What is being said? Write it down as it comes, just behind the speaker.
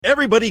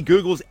Everybody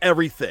Googles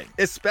everything,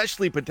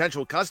 especially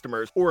potential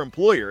customers or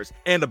employers,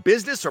 and a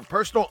business or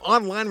personal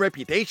online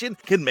reputation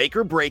can make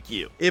or break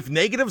you. If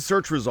negative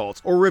search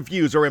results or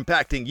reviews are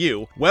impacting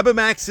you,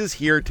 Webamax is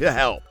here to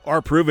help.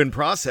 Our proven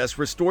process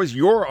restores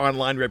your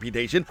online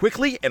reputation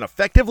quickly and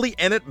effectively,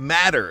 and it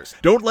matters.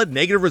 Don't let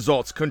negative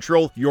results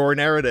control your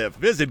narrative.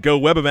 Visit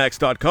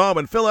GoWebamax.com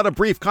and fill out a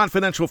brief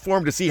confidential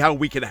form to see how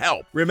we can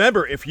help.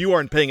 Remember, if you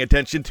aren't paying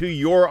attention to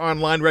your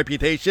online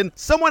reputation,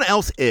 someone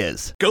else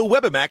is.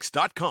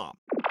 GoWebamax.com.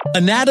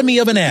 Anatomy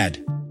of an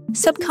ad.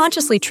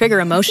 Subconsciously trigger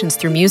emotions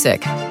through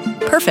music.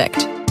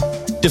 Perfect.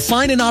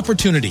 Define an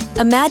opportunity.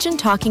 Imagine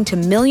talking to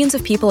millions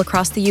of people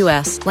across the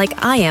U.S.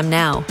 like I am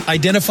now.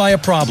 Identify a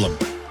problem.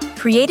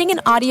 Creating an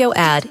audio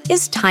ad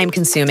is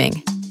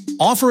time-consuming.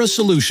 Offer a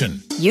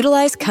solution.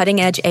 Utilize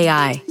cutting-edge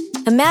AI.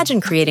 Imagine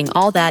creating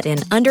all that in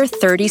under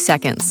 30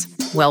 seconds.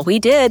 Well, we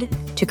did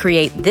to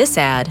create this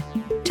ad.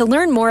 To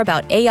learn more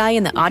about AI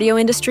in the audio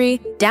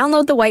industry,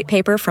 download the white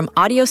paper from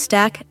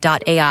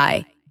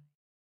audiostack.ai.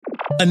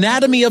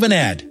 Anatomy of an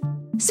ad.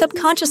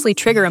 Subconsciously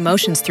trigger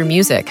emotions through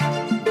music.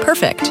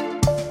 Perfect.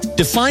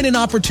 Define an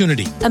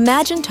opportunity.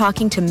 Imagine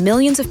talking to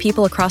millions of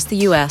people across the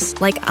U.S.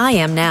 like I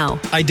am now.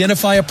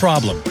 Identify a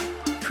problem.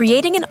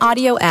 Creating an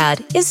audio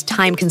ad is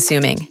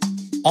time-consuming.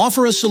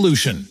 Offer a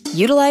solution.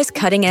 Utilize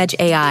cutting-edge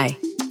AI.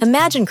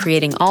 Imagine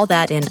creating all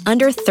that in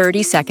under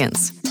 30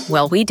 seconds.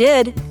 Well, we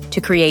did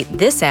to create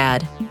this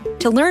ad.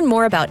 To learn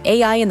more about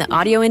AI in the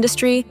audio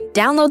industry,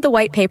 download the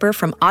white paper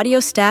from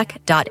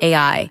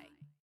audiostack.ai.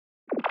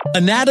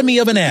 Anatomy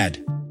of an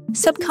ad.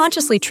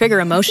 Subconsciously trigger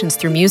emotions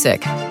through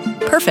music.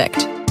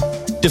 Perfect.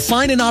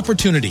 Define an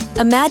opportunity.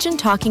 Imagine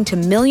talking to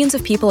millions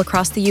of people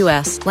across the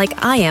U.S.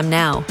 like I am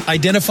now.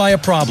 Identify a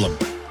problem.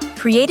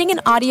 Creating an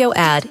audio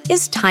ad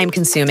is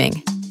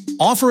time-consuming.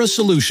 Offer a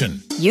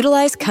solution.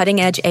 Utilize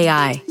cutting-edge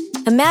AI.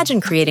 Imagine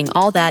creating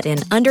all that in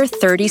under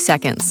 30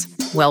 seconds.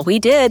 Well, we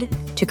did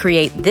to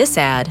create this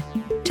ad.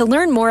 To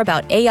learn more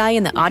about AI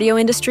in the audio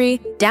industry,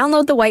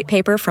 download the white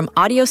paper from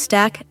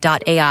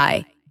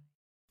audiostack.ai.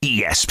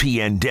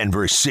 ESPN Denver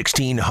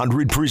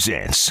 1600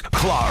 presents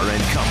Clar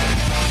and Company.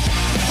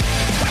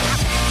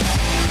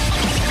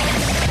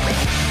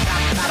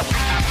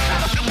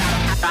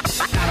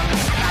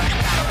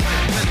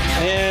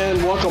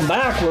 And welcome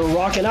back. We're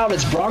rocking out.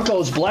 It's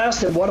Broncos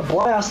Blast, and what a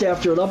blast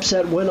after an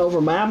upset win over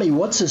Miami.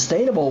 What's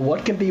sustainable?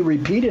 What can be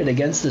repeated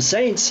against the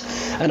Saints?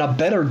 And a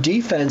better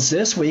defense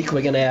this week,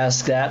 we're going to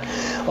ask that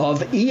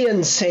of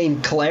Ian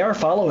St. Clair.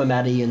 Follow him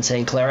at Ian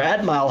St. Clair,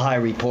 at Mile High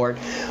Report,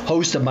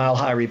 host of Mile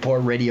High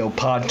Report radio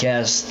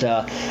podcast,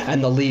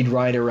 and the lead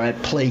writer at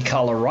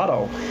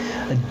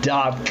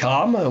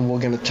PlayColorado.com, and we're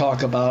going to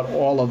talk about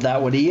all of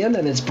that with Ian,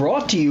 and it's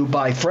brought to you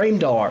by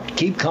Framed Art.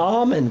 Keep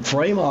calm and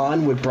frame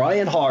on with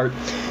Brian Hart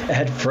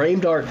at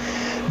Framed Art.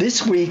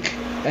 This week,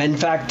 in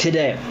fact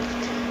today,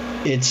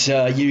 it's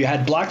you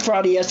had Black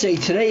Friday yesterday.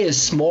 Today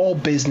is Small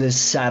Business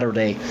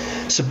Saturday.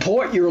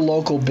 Support your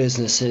local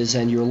businesses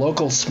and your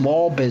local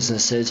small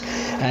businesses,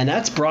 and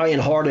that's Brian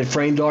Hart at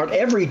Framed Art.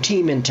 Every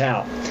team in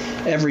town,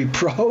 every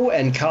pro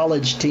and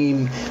college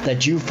team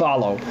that you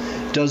follow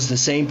does the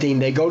same thing.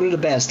 They go to the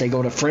best. They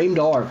go to Framed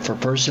Art for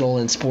personal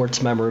and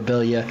sports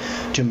memorabilia,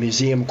 to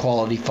museum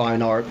quality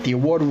fine art. The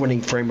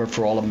award-winning framer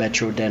for all of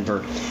Metro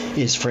Denver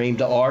is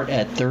Framed Art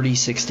at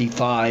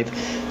 3065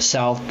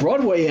 South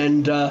Broadway.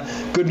 And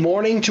good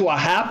morning to a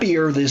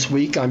happier this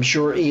week, I'm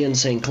sure, Ian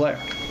St. Clair.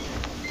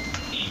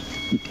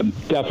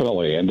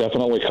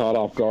 Definitely caught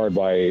off guard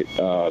by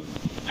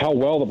how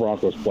well the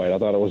Broncos played. I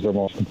thought it was their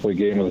most complete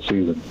game of the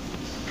season.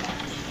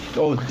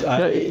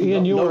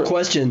 Ian, no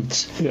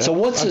questions. Yeah, so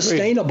what's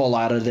sustainable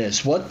out of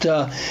this? What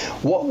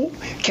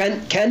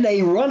can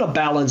they run a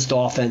balanced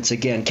offense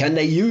again? Can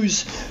they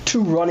use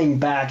two running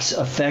backs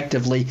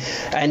effectively?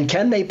 And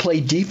can they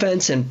play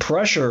defense and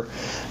pressure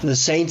the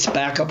Saints'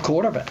 backup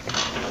quarterback?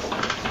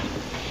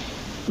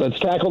 Let's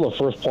tackle the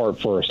first part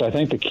first. I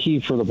think the key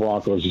for the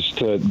Broncos is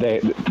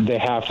they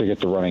have to get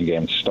the running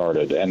game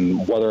started,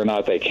 and whether or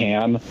not they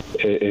can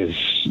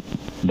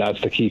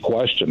that's the key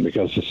question,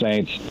 because the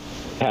Saints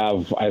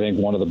have, I think,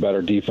 one of the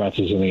better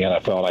defenses in the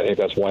NFL, and I think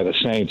that's why the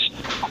Saints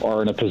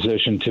are in a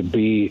position to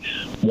be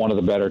one of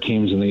the better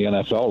teams in the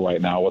NFL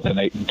right now with an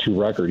 8-2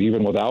 record,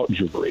 even without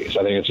Drew Brees.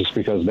 I think it's just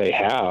because they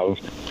have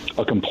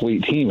a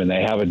complete team, and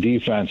they have a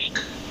defense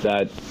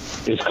that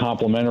is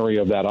complementary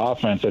of that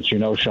offense that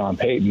Sean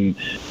Payton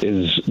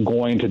is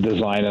going to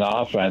design an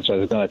offense that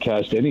is going to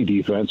test any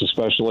defense,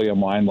 especially a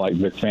mind like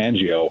Vic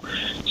Fangio.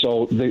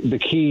 So the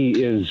key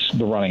is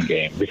the running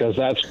game, because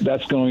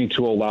that's going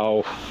to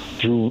allow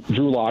Drew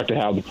Lock to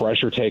have the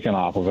pressure taken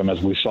off of him,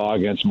 as we saw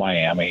against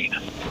Miami.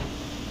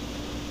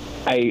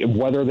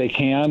 Whether they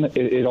can,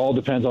 it all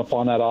depends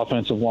upon that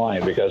offensive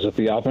line, because if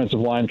the offensive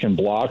line can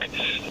block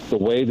the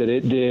way that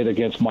it did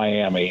against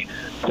Miami,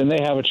 then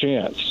they have a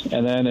chance.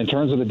 And then in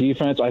terms of the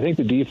defense, I think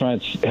the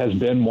defense has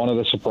been one of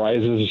the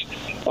surprises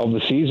of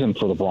the season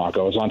for the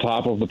Broncos. On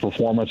top of the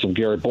performance of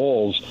Garrett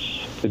Bowles,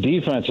 the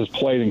defense has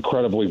played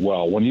incredibly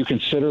well. When you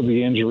consider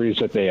the injuries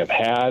that they have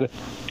had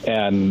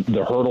and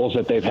the hurdles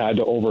that they've had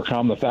to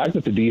overcome, the fact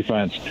that the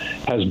defense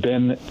has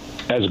been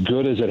as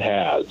good as it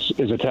has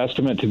is a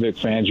testament to Vic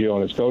Fangio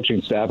and his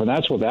coaching staff, and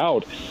that's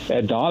without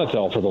Ed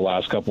Donatel for the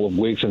last couple of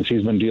weeks since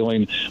he's been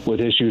dealing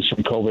with issues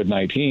from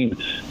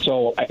COVID-19.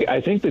 So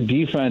I think the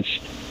defense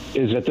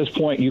is, at this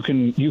point, you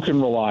can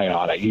rely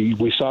on it.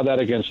 We saw that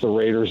against the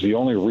Raiders. The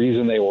only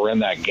reason they were in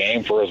that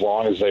game for as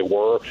long as they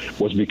were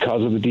was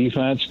because of the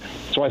defense.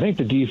 So I think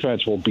the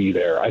defense will be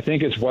there. I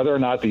think it's whether or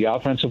not the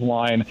offensive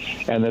line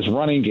and this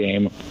running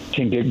game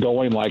can get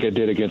going like it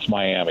did against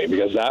Miami,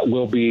 because that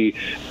will be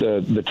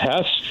the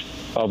test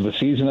of the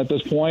season at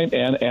this point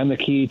and the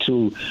key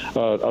to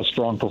a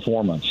strong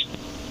performance.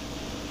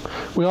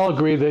 We all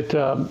agree that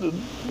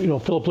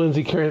Philip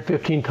Lindsay carrying it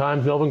 15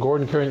 times, Melvin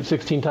Gordon carrying it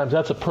 16 times.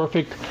 That's a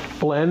perfect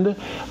blend,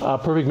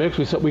 perfect mix.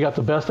 We got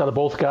the best out of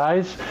both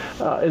guys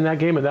in that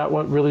game, and that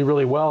went really,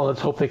 really well. Let's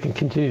hope they can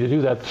continue to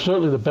do that.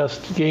 Certainly the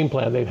best game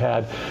plan they've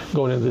had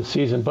going into this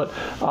season. But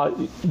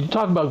you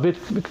talk about Vic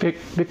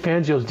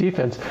Fangio's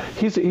defense.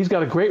 He's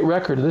got a great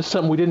record, and this is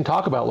something we didn't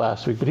talk about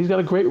last week, but he's got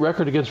a great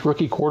record against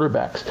rookie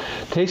quarterbacks.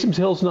 Taysom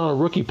Hill's not a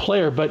rookie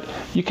player, but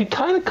you can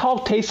kind of call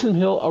Taysom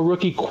Hill a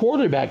rookie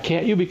quarterback,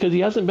 can't you? Because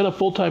he hasn't been a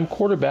full-time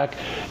quarterback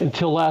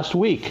until last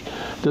week.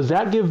 Does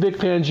that give Vic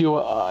Fangio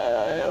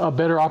a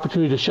better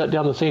opportunity to shut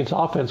down the Saints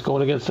offense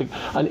going against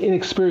an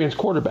inexperienced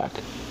quarterback?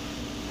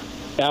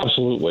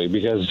 Absolutely,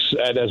 because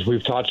as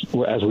we've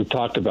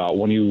talked about,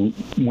 when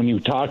you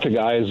talk to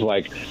guys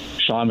like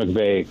Sean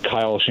McVay,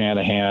 Kyle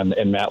Shanahan,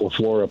 and Matt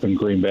LaFleur up in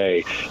Green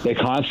Bay, they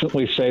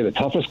constantly say the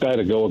toughest guy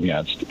to go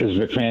against is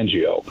Vic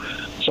Fangio.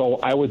 So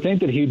I would think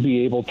that he'd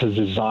be able to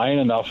design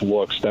enough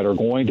looks that are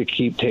going to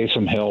keep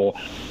Taysom Hill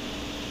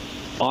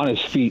on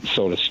his feet,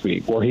 so to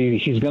speak, where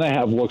he's going to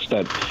have looks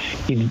that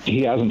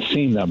he hasn't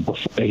seen them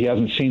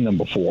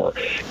before.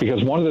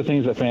 Because one of the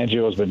things that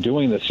Fangio has been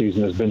doing this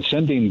season has been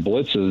sending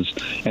blitzes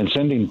and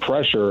sending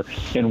pressure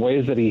in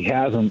ways that he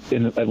hasn't,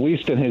 at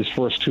least in his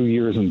first 2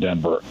 years in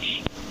Denver.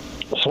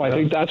 So I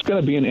think that's going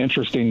to be an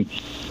interesting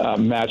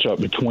matchup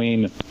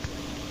between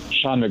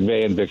Sean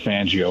McVay and Vic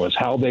Fangio, is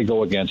how they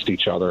go against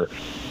each other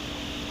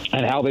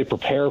and how they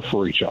prepare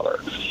for each other.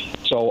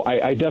 So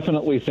I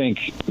definitely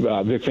think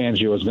Vic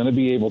Fangio is going to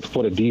be able to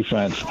put a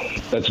defense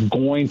that's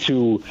going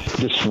to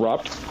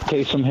disrupt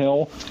Taysom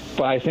Hill.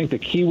 But I think the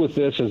key with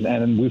this is,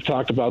 and we've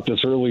talked about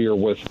this earlier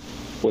with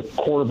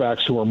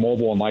quarterbacks who are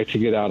mobile and like to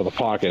get out of the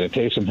pocket, and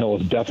Taysom Hill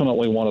is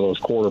definitely one of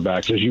those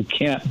quarterbacks, is you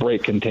can't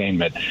break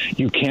containment.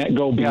 You can't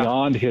go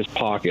beyond his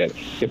pocket.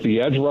 If the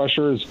edge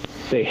rushers,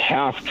 they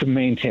have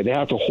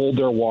to hold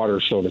their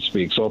water, so to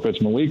speak. So if it's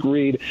Malik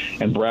Reed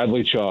and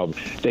Bradley Chubb,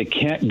 they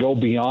can't go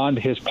beyond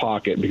his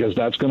pocket, because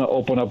that's going to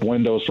open up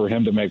windows for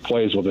him to make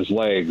plays with his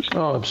legs.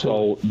 Oh,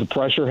 absolutely. So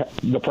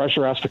the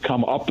pressure has to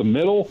come up the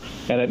middle,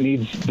 and it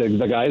needs the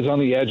guys on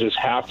the edges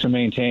have to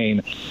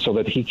maintain so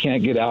that he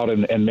can't get out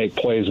and make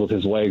plays with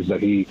his legs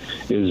that he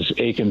is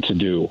aching to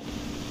do.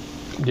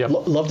 Yep.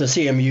 Love to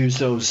see him use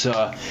those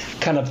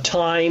kind of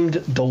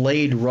timed,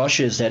 delayed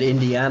rushes that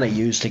Indiana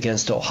used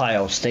against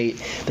Ohio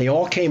State. They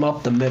all came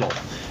up the middle.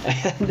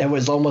 And it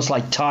was almost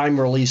like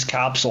time-release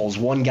capsules,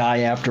 one guy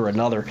after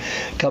another,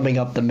 coming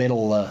up the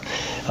middle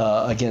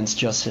against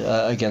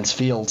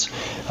Fields,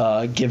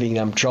 giving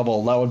them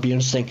trouble. That would be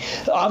interesting.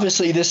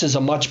 Obviously, this is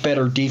a much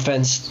better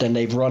defense than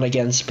they've run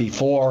against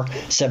before.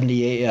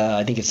 78,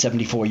 I think it's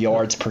 74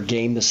 yards per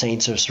game. The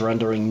Saints are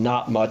surrendering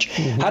not much.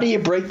 Mm-hmm. How do you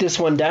break this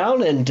one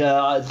down? And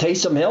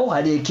Taysom Hill,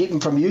 how do you keep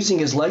him from using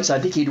his legs? I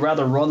think he'd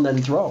rather run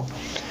than throw.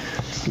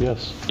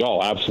 Yes.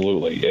 Oh,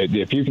 absolutely.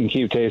 If you can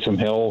keep Taysom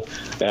Hill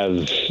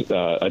as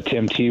a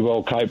Tim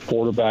Tebow type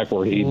quarterback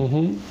where he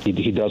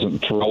doesn't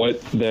throw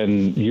it,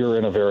 then you're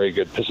in a very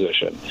good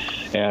position.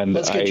 And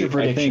let's get your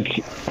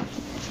prediction.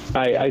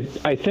 I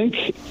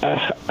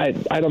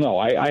don't know.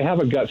 I have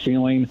a gut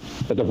feeling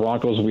that the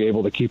Broncos will be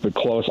able to keep it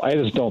close. I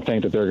just don't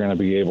think that they're going to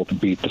be able to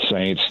beat the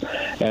Saints.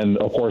 And,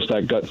 of course,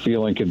 that gut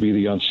feeling could be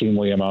the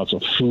unseemly amounts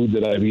of food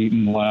that I've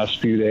eaten the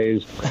last few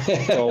days.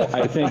 So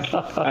I think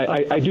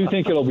I do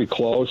think it'll be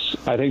close.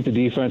 I think the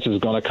defense is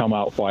going to come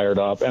out fired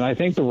up. And I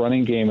think the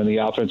running game and the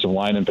offensive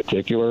line in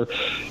particular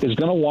is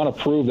going to want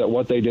to prove that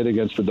what they did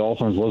against the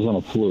Dolphins wasn't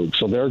a fluke.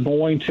 So they're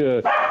going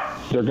to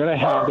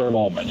have their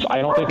moments.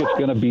 I don't think it's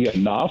going to be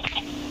enough.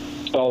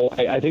 So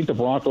I think the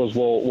Broncos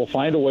will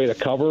find a way to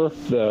cover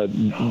the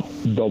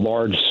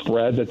large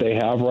spread that they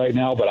have right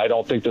now, but I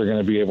don't think they're going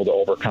to be able to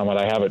overcome it.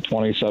 I have it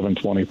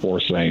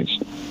 27-24 Saints.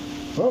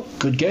 Well,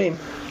 good game.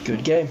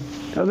 Good game.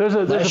 There's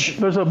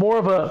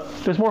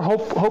more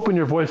hope in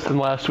your voice than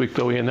last week,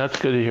 though, Ian. That's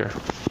good to hear.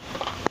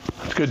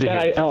 It's good to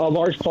hear. A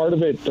large part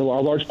of it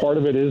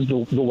is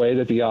the way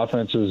that the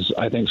offense is,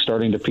 I think,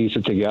 starting to piece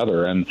it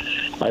together. And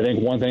I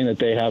think one thing that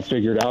they have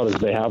figured out is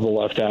they have the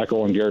left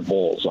tackle in Garrett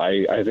Bowles.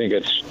 I think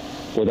it's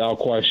without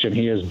question,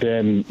 he has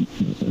been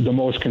the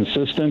most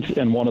consistent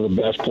and one of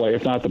the best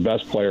if not the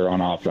best player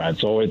on offense.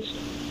 So it's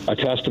a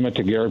testament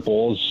to Garrett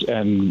Bowles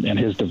and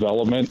his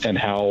development and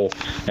how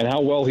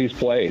well he's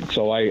played.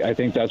 So I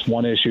think that's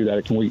one issue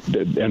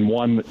and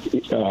one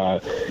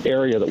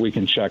area that we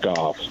can check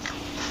off.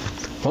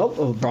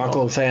 Well,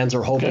 Bronco fans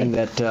are hoping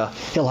that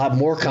he'll have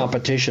more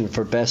competition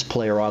for best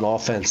player on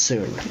offense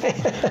soon.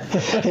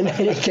 In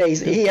any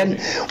case, Ian,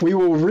 we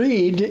will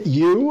read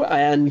you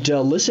and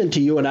listen to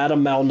you and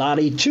Adam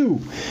Malnati,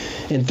 two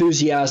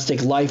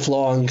enthusiastic,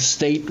 lifelong,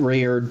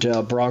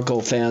 state-reared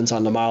Bronco fans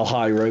on the Mile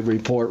High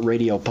Report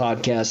radio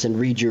podcast, and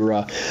read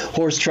your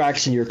horse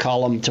tracks in your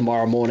column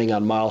tomorrow morning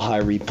on Mile High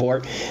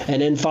Report,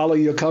 and then follow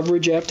your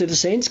coverage after the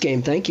Saints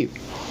game. Thank you.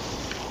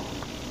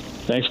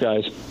 Thanks,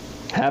 guys.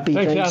 Happy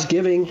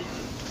Thanksgiving.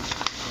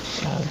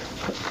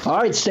 All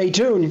right, stay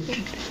tuned.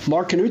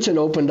 Mark Knutson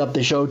opened up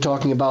the show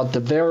talking about the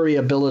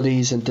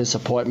variabilities and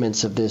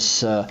disappointments of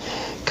this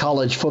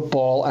college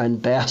football and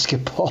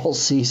basketball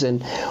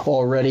season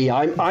already.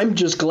 I'm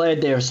just glad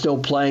they're still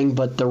playing,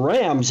 but the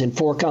Rams in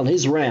Fort Collins,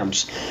 his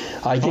Rams,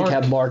 I think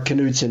have Mark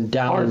Knutson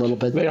down a little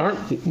bit. They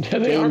aren't.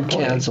 They aren't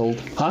canceled.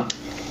 Huh?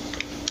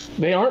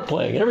 They aren't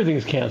playing.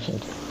 Everything's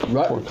canceled.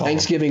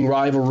 Thanksgiving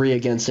rivalry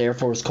against Air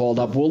Force called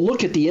up. We'll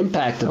look at the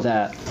impact of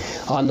that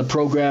on the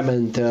program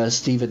and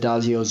Steve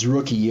Adazio's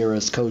rookie year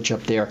as coach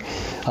up there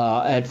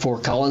at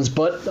Fort Collins.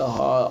 But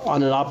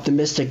on an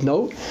optimistic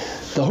note,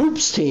 the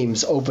Hoops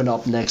teams open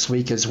up next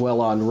week as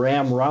well on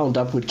Ram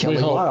Roundup with Kelly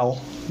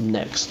Lyle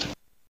next.